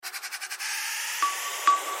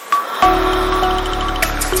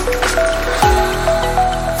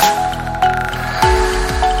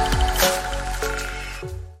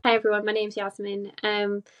Hi everyone, my name's Yaasmeen.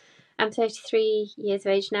 I'm 33 years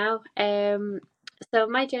of age now. So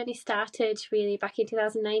my journey started really back in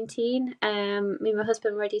 2019. Me and my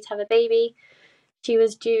husband were ready to have a baby. She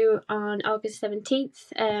was due on August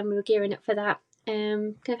 17th. We were gearing up for that.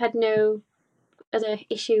 Kind of had no other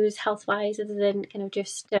issues health-wise other than kind of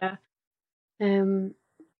just um,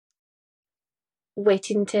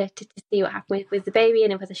 waiting to see what happened with the baby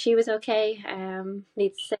and whether she was okay.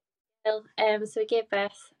 Needs to say so we gave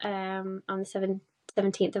birth on the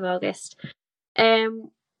 17th of August.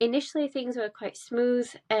 Initially things were quite smooth,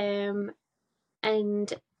 and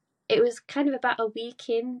it was kind of about a week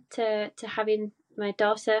into having my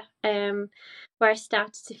daughter, where I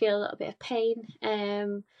started to feel a little bit of pain.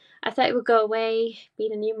 I thought it would go away.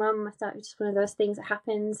 Being a new mum, I thought it was just one of those things that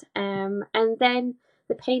happens. And then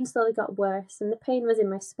the pain slowly got worse, and the pain was in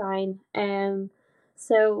my spine.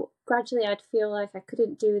 So gradually I'd feel like I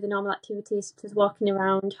couldn't do the normal activities such as walking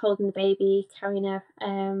around, holding the baby, carrying her,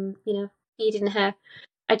 feeding her.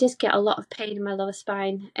 I just get a lot of pain in my lower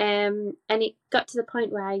spine. And it got to the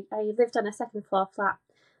point where I lived on a second floor flat.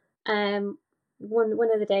 One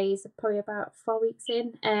of the days, probably about 4 weeks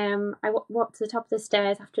in, I walked to the top of the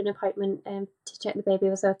stairs after an appointment to check the baby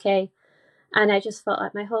was okay. And I just felt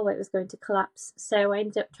like my whole weight was going to collapse. So I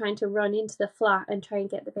ended up trying to run into the flat and try and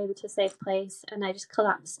get the baby to a safe place. And I just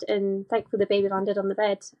collapsed. And thankfully, the baby landed on the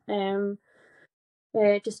bed.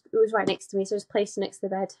 It was right next to me, so I was placed next to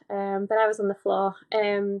the bed. But I was on the floor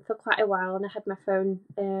for quite a while, and I had my phone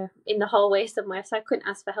in the hallway somewhere, so I couldn't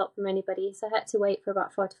ask for help from anybody. So I had to wait for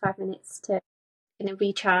about 45 minutes to kind of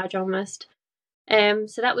recharge almost.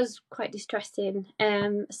 So that was quite distressing.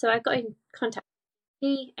 So I got in contact with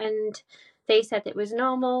me, and they said that it was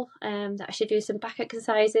normal, that I should do some back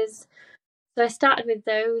exercises. So I started with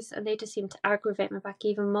those, and they just seemed to aggravate my back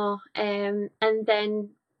even more. And then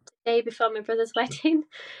the day before my brother's wedding,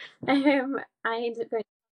 I ended up going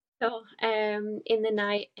to the hospital in the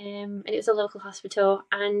night, and it was a local hospital,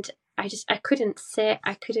 and I couldn't sit,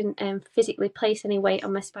 I couldn't physically place any weight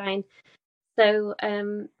on my spine. So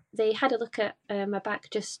they had a look at my back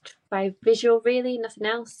just by visual, really, nothing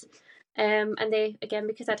else. And they, again,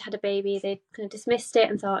 because I'd had a baby, they kind of dismissed it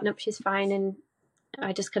and thought, nope, she's fine. And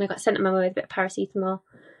I just kind of got sent on my way with a bit of paracetamol.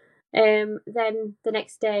 Then the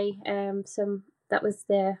next day, that was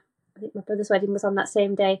I think my brother's wedding was on that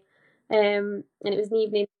same day. And it was an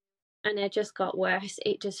evening, and it just got worse.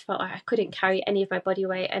 It just felt like I couldn't carry any of my body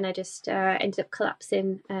weight, and I just ended up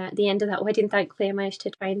collapsing at the end of that wedding. Thankfully, I managed to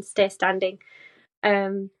try and stay standing.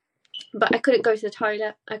 But I couldn't go to the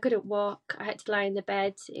toilet. I couldn't walk. I had to lie in the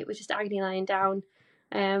bed. It was just agony lying down.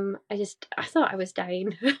 I thought I was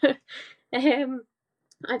dying. I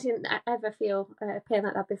didn't ever feel pain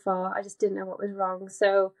like that before. I just didn't know what was wrong.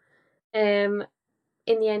 So, in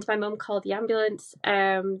the end, my mum called the ambulance.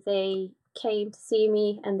 They came to see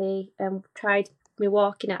me, and they tried me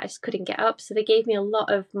walking. I just couldn't get up. So they gave me a lot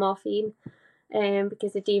of morphine,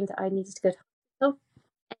 because they deemed that I needed to go to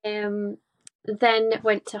hospital. Then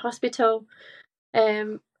went to hospital.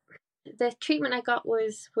 The treatment I got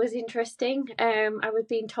was interesting. I was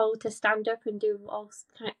being told to stand up and do all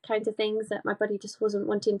kinds of things that my body just wasn't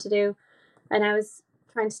wanting to do, and I was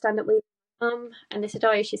trying to stand up with my mum, and they said,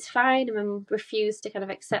 "Oh, she's fine," and my mum refused to kind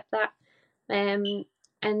of accept that. And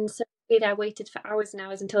so really I waited for hours and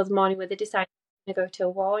hours until the morning where they decided to go to a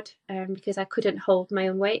ward, because I couldn't hold my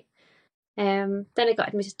own weight. Then I got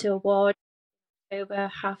admitted to a ward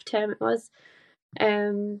over half term it was.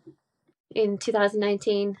 In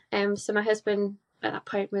 2019. So my husband at that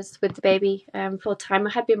point was with the baby full time. I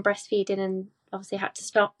had been breastfeeding and obviously had to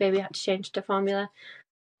stop. Baby had to change to formula.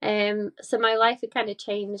 So my life had kind of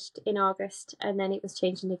changed in August, and then it was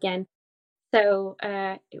changing again. So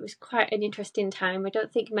it was quite an interesting time. I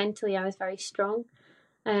don't think mentally I was very strong.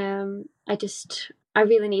 I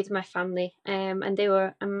really needed my family, and they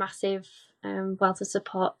were a massive wealth of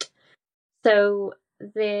support. So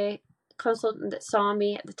the consultant that saw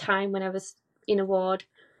me at the time when I was in a ward,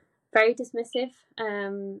 very dismissive,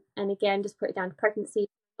 and again just put it down to pregnancy.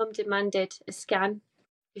 Mum demanded a scan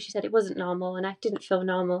because she said it wasn't normal, and I didn't feel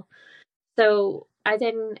normal. So I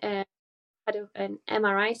then had an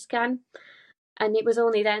MRI scan, and it was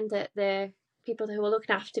only then that the people who were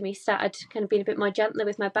looking after me started kind of being a bit more gentler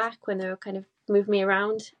with my back when they were kind of moving me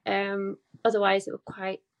around. Otherwise, it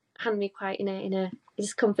would handle me quite in a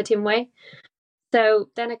discomforting way. So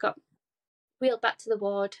then I got wheeled back to the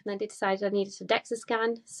ward, and then they decided I needed a DEXA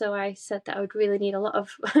scan. So I said that I would really need a lot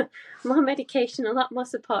of more medication, a lot more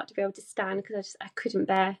support to be able to stand, because I couldn't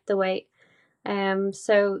bear the weight.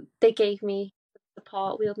 So they gave me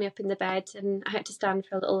support, wheeled me up in the bed, and I had to stand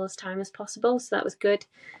for as little as time as possible. So that was good.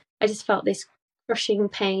 I just felt this crushing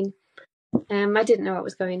pain. I didn't know what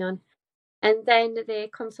was going on. And then the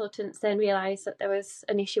consultants then realised that there was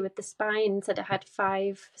an issue with the spine, said I had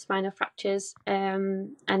 5 spinal fractures.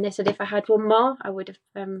 And they said if I had one more, I would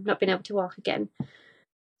have not been able to walk again.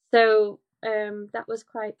 So that was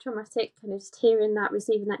quite traumatic, kind of just hearing that,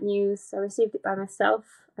 receiving that news. I received it by myself.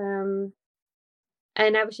 And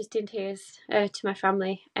I was just in tears to my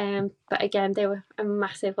family. But again, they were a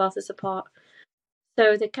massive wealth of support.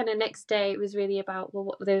 So the kind of next day, it was really about, well,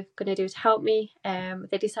 what were they going to do to help me?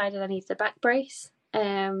 They decided I needed a back brace,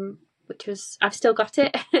 which was, I've still got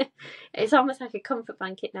it. It's almost like a comfort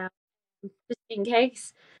blanket now, just in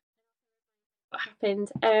case what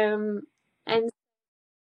happened. And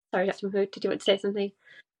sorry, Dr. Mahmood, did you want to say something?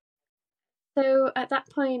 So at that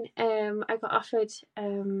point, I got offered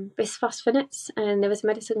bisphosphonates, and there was a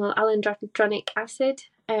medicine called alendronic acid,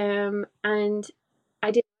 and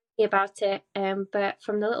I didn't know about it. But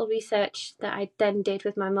from the little research that I then did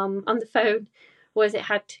with my mum on the phone, was it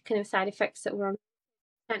had kind of side effects that were on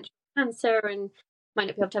potential cancer and might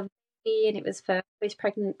not be able to have a baby, and it was for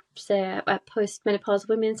post-pregnant, post-menopausal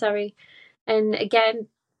women. Sorry, and again,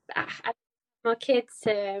 I had more kids.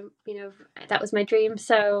 That was my dream.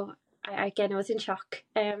 So I was in shock.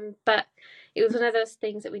 But it was one of those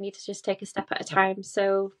things that we need to just take a step at a time.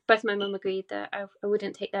 So both my mum agreed that I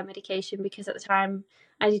wouldn't take their medication, because at the time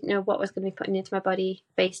I didn't know what was going to be putting into my body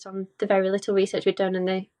based on the very little research we'd done and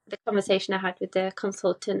the conversation I had with the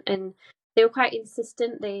consultant. And they were quite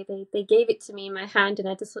insistent. They gave it to me in my hand, and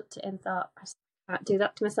I just looked at it and thought, I just can't do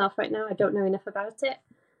that to myself right now. I don't know enough about it.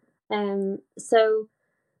 So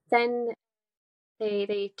then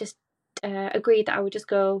they just agreed that I would just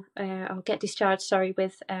go, I'll get discharged,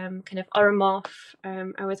 with kind of Oromorph.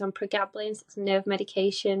 I was on pregabalin, so it's a nerve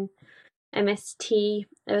medication, MST.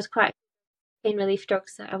 There was quite pain relief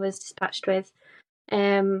drugs that I was dispatched with.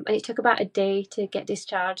 And it took about a day to get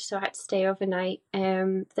discharged, so I had to stay overnight.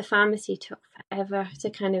 The pharmacy took forever to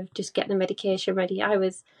kind of just get the medication ready. I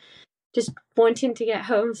was just wanting to get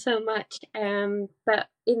home so much. But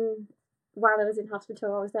while I was in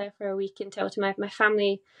hospital, I was there for a week in total. My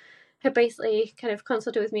family had basically kind of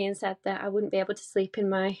consulted with me and said that I wouldn't be able to sleep in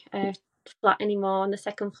my flat anymore on the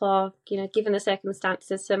second floor, given the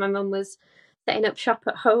circumstances. So my mum was setting up shop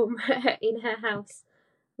at home in her house,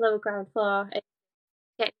 lower ground floor, and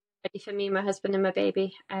getting ready for me, my husband, and my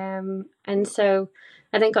baby. And so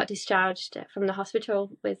I then got discharged from the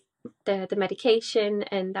hospital with the medication,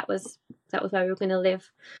 and that was where we were going to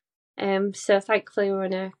live. So thankfully we were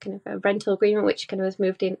in a kind of a rental agreement, which kind of was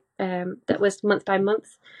moved in, that was month by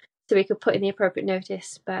month, so we could put in the appropriate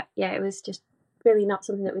notice. But yeah, it was just really not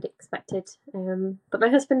something that we'd expected. But my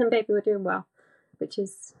husband and baby were doing well, which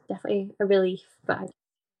is definitely a relief. But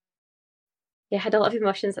I had a lot of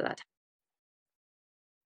emotions at that time.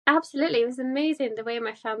 Absolutely, it was amazing the way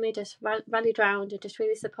my family just rallied round and just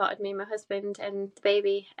really supported me, my husband, and the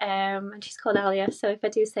baby. And she's called Alia, so if I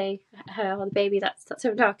do say her or the baby, that's what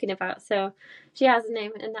I'm talking about. So she has a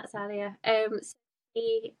name, and that's Alia. So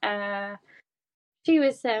she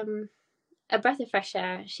was a breath of fresh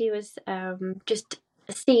air. She was just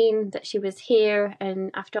seeing that she was here,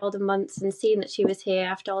 and after all the months, and seeing that she was here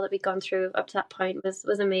after all that we'd gone through up to that point was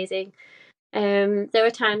amazing. There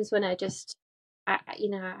were times when I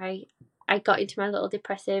got into my little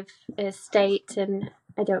depressive state, and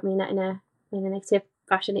I don't mean that in a negative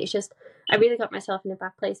fashion. It's just I really got myself in a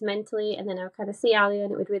bad place mentally, and then I would kind of see Ali,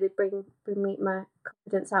 and it would really bring me my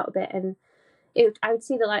confidence out a bit, and I would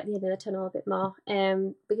see the light at the end of the tunnel a bit more.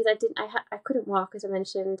 Because I couldn't walk, as I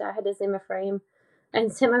mentioned. I had a Zimmer frame,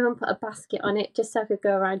 and so my mum put a basket on it just so I could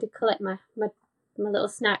go around and collect my little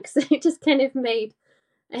snacks. It just kind of made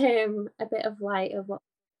a bit of light of what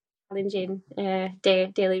challenging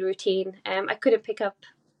daily routine. I couldn't pick up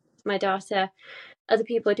my daughter. Other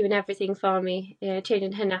people were doing everything for me,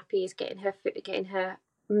 changing her nappies, getting her food, getting her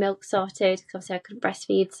milk sorted, because I couldn't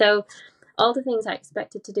breastfeed. So all the things I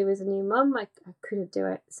expected to do as a new mum, I couldn't do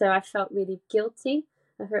it. So I felt really guilty.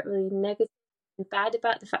 I felt really negative and bad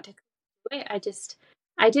about the fact I couldn't do it.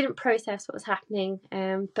 I didn't process what was happening.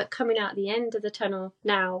 But coming out the end of the tunnel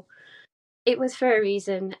now, it was for a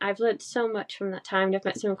reason. I've learned so much from that time. I've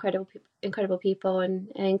met some incredible people, and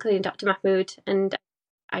including Dr. Mahmood. And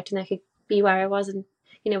I don't think I could be where I was, and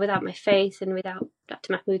without my faith and without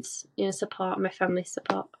Dr. Mahmood's support and my family's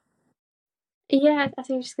support. Yeah, I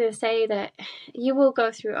think I'm just going to say that you will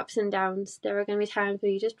go through ups and downs. There are going to be times where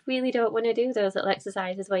you just really don't want to do those little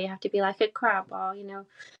exercises where you have to be like a crab, or you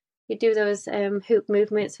do those hoop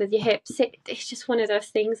movements with your hips. It's just one of those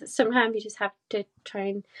things that sometimes you just have to try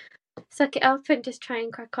and suck it up and just try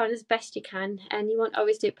and crack on as best you can. And you won't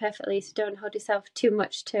always do it perfectly, so don't hold yourself too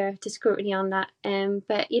much to scrutiny on that.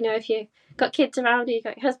 But you know, if you got kids around or you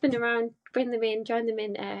got your husband around, bring them in, join them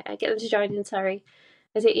in, get them to join in. Sorry,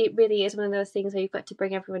 as it really is one of those things where you've got to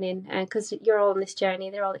bring everyone in, because you're all on this journey.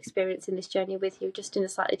 They're all experiencing this journey with you, just in a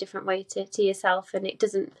slightly different way to yourself, and it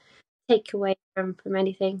doesn't take away from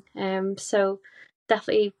anything. So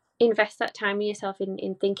definitely invest that time in yourself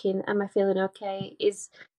in thinking, am I feeling okay? Is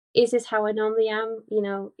this how I normally am? You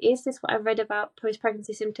know, is this what I've read about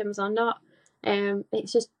post-pregnancy symptoms or not?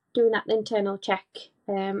 It's just doing that internal check.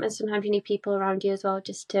 And sometimes you need people around you as well,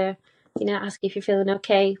 just to, you know, ask if you're feeling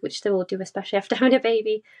okay, which they will do, especially after having a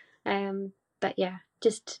baby. But yeah,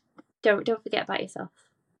 just don't forget about yourself.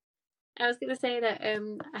 I was going to say that,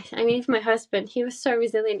 I mean, even my husband, he was so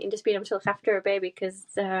resilient in just being able to look after a baby, because,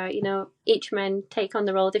 you know, each man take on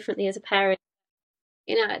the role differently as a parent.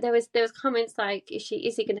 You know, there was comments like, is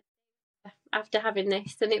he going to, after having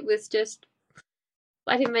this? And it was just,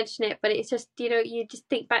 I didn't mention it, but it's just, you know, you just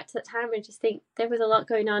think back to that time and just think there was a lot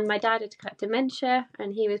going on. My dad had got dementia,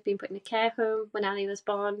 and he was being put in a care home when Ali was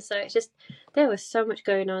born. So it's just, there was so much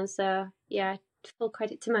going on. So yeah, full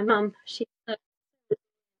credit to my mum. She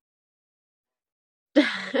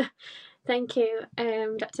Thank you,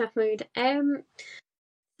 Dr. Mahmood.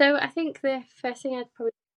 So I think the first thing I'd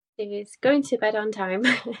probably do is going to bed on time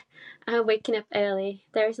and waking up early.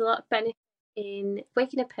 There is a lot of benefit in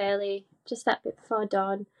waking up early, just that bit before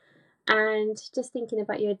dawn, and just thinking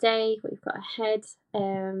about your day, what you've got ahead,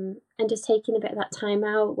 and just taking a bit of that time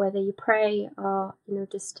out, whether you pray or, you know,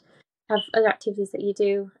 just have other activities that you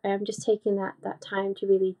do. Just taking that time to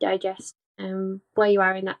really digest where you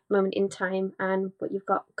are in that moment in time and what you've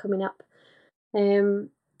got coming up. The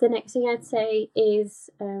next thing I'd say is,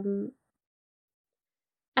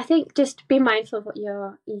 I think just be mindful of what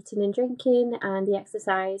you're eating and drinking and the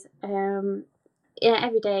exercise. Yeah,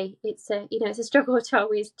 every day it's a, you know, it's a struggle to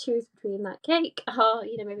always choose between that cake or,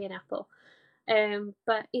 you know, maybe an apple.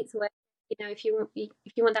 But it's worth, you know, if you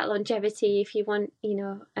want that longevity, if you want, you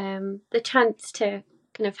know, the chance to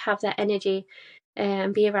kind of have that energy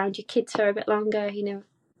and be around your kids for a bit longer, you know,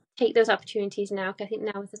 take those opportunities now. 'Cause I think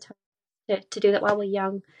now is the time to do that while we're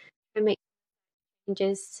young and make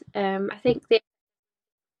changes. I think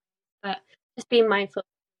but just being mindful,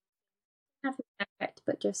 nothing perfect,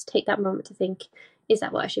 but just take that moment to think: is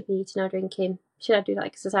that what I should be eating or drinking? Should I do that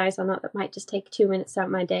exercise or not? That might just take 2 minutes out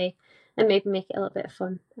of my day, and maybe make it a little bit of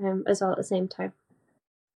fun as well at the same time.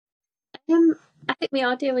 Um, I think we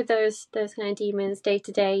all deal with those kind of demons day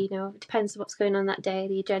to day. You know, it depends on what's going on that day,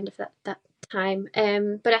 the agenda for that time.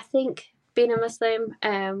 But I think being a Muslim,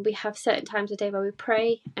 we have certain times of day where we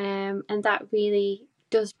pray, and that really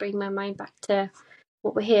does bring my mind back to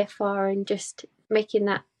what we're here for, and just making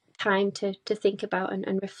that time to think about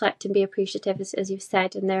and reflect and be appreciative, as you've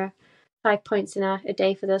said. And there are 5 points in a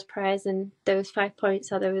day for those prayers, and those 5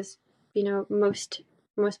 points are those, you know, most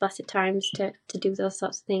blessed times to do those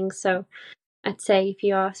sorts of things. So I'd say if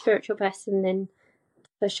you are a spiritual person, then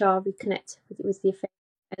for sure reconnect with your faith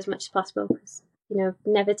as much as possible, because, you know,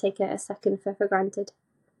 never take it a second for granted.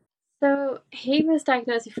 So he was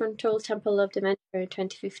diagnosed with frontal temporal lobe dementia in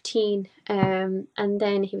 2015, and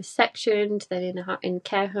then he was sectioned, then in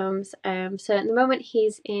care homes. So at the moment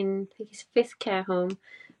he's in, I think, his fifth care home,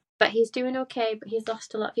 but he's doing okay. But he's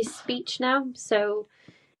lost a lot of his speech now, so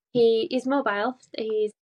he is mobile.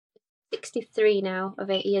 He's 63 now, of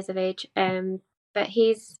 8 years of age. But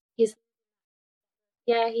he's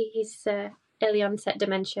yeah, he's early onset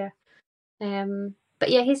dementia. But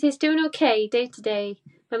yeah, he's doing okay day to day.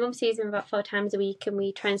 My mum sees him about 4 times a week, and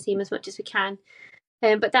we try and see him as much as we can.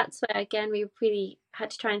 But that's where, again, we really had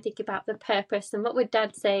to try and think about the purpose and what would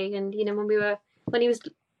Dad say. And, you know, when he was,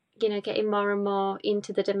 you know, getting more and more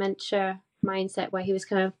into the dementia mindset, where he was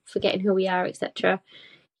kind of forgetting who we are, etc.,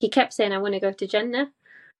 he kept saying, "I want to go to Jannah."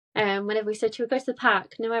 Whenever we said, "Should we go to the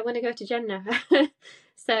park?" "No, I want to go to Jannah."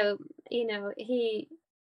 So, you know, he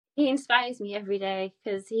inspires me every day,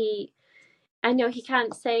 because I know he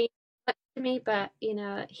can't say much to me, but, you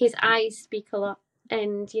know, his eyes speak a lot.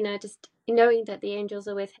 And, you know, just knowing that the angels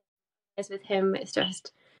are with him,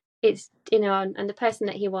 it's, you know, and the person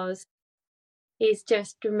that he was, he's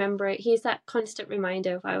just he's that constant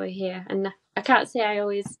reminder of why we're here. And I can't say I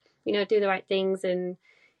always, you know, do the right things, and,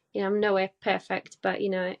 you know, I'm nowhere perfect, but, you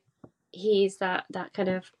know, he's that kind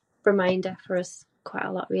of reminder for us quite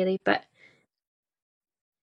a lot, really. But